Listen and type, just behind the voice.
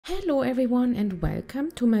Hello everyone and welcome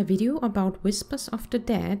to my video about Whispers of the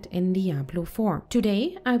Dead in Diablo 4.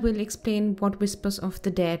 Today I will explain what Whispers of the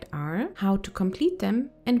Dead are, how to complete them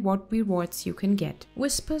and what rewards you can get.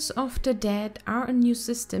 Whispers of the Dead are a new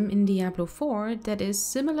system in Diablo 4 that is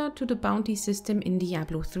similar to the bounty system in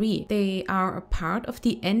Diablo 3. They are a part of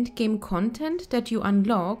the endgame content that you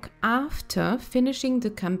unlock after finishing the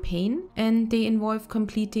campaign, and they involve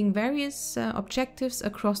completing various objectives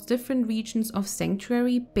across different regions of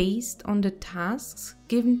Sanctuary based on the tasks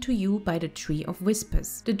given to you by the Tree of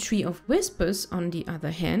Whispers. The Tree of Whispers, on the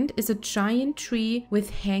other hand, is a giant tree with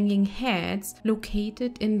hanging heads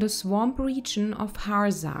located in the swamp region of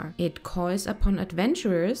Harzar. It calls upon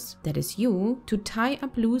adventurers, that is you, to tie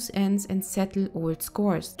up loose ends and settle old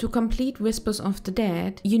scores. To complete Whispers of the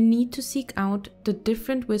Dead, you need to seek out the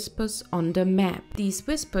different whispers on the map. These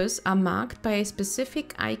whispers are marked by a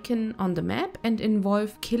specific icon on the map and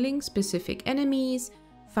involve killing specific enemies,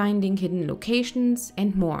 finding hidden locations,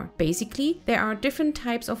 and more. Basically, there are different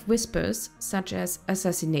types of whispers, such as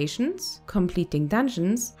assassinations, completing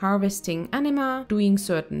dungeons, harvesting anima, doing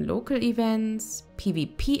certain local events,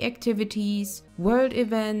 PvP activities, world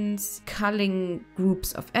events, culling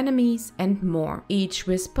groups of enemies, and more. Each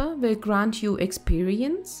whisper will grant you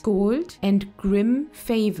experience, gold, and grim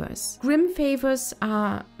favors. Grim favors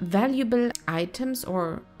are valuable items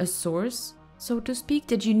or a source, so to speak,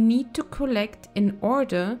 that you need to collect in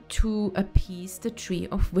order to appease the Tree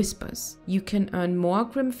of Whispers. You can earn more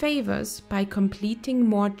grim favors by completing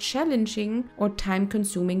more challenging or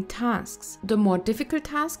time-consuming tasks. The more difficult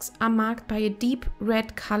tasks are marked by a deep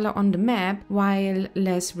red color on the map, while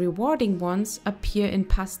less rewarding ones appear in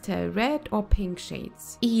pastel red or pink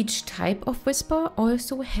shades. Each type of whisper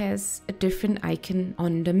also has a different icon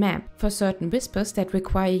on the map. For certain whispers that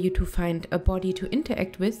require you to find a body to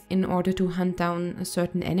interact with in order to hunt down a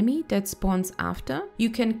certain enemy that spawns after, you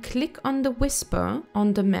can click on the whisper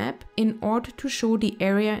on the map in order to show the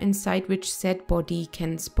area inside which said body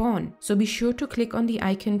can spawn. So be sure to click on the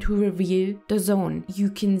icon to reveal the zone. You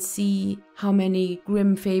can see how many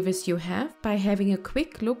grim favors you have by having a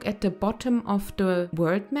quick look at the bottom of the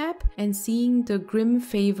world map and seeing the grim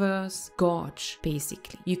favors gauge.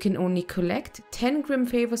 Basically, you can only collect 10 grim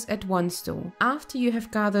favors at once though. After you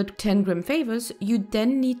have gathered 10 grim favors, you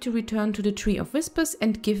then need to return to the Tree of Whispers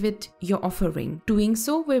and give it your offering. Doing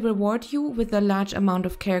so will reward you with a large amount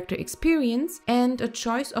of character experience and a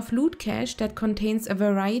choice of loot cache that contains a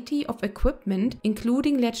variety of equipment,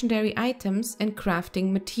 including legendary items and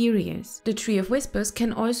crafting materials. The Tree of Whispers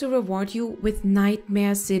can also reward you with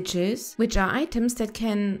nightmare sigils, which are items that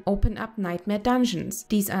can open up nightmare dungeons.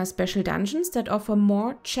 These are special dungeons that offer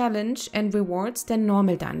more challenge and rewards than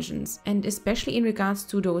normal dungeons, and especially in regards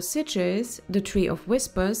to those sigils, the Tree of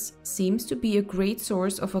Whispers seems to be a great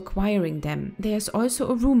source of acquiring them. There's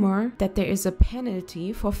also a rumor that there is a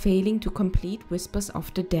penalty for failing to complete Whispers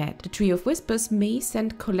of the Dead. The Tree of Whispers may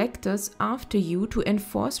send collectors after you to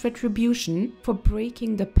enforce retribution for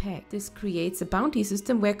breaking the pact. This creates a bounty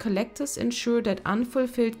system where collectors ensure that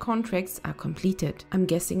unfulfilled contracts are completed. I'm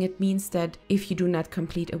guessing it means that if you do not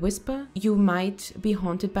complete a whisper, you might be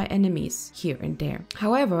haunted by enemies here and there.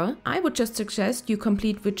 However, I would just suggest you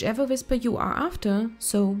complete whichever whisper you are after,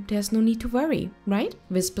 so there's no need to worry, right?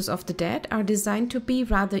 Whispers of the Dead are designed to be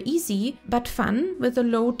rather easy but fun with a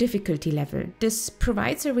low difficulty level. This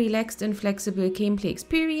provides a relaxed and flexible gameplay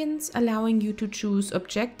experience, allowing you to choose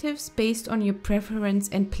objectives based on your preference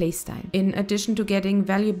and playstyle. In addition to getting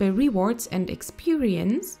valuable rewards and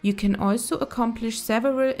experience, you can also accomplish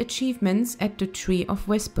several achievements at the Tree of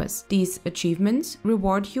Whispers. These achievements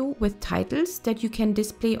reward you with titles that you can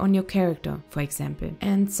display on your character, for example.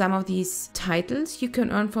 And some of these titles you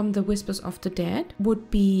can earn from the Whispers of the Dead would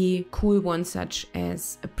be cool ones such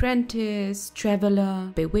as Apprentice,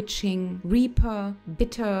 Traveler, Bewitching, Reaper,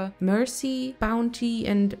 Bitter, Mercy, Bounty,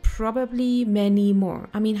 and probably many more.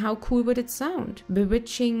 I mean, how cool would it sound?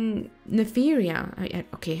 Bewitching Neviriah.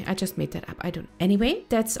 Okay, I just made that up. I don't know. Anyway,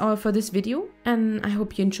 that's all for this video, and I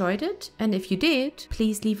hope you enjoyed it. And if you did,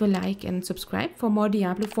 please leave a like and subscribe for more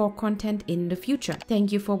Diablo 4 content in the future.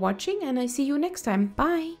 Thank you for watching, and I see you next time.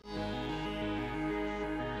 Bye!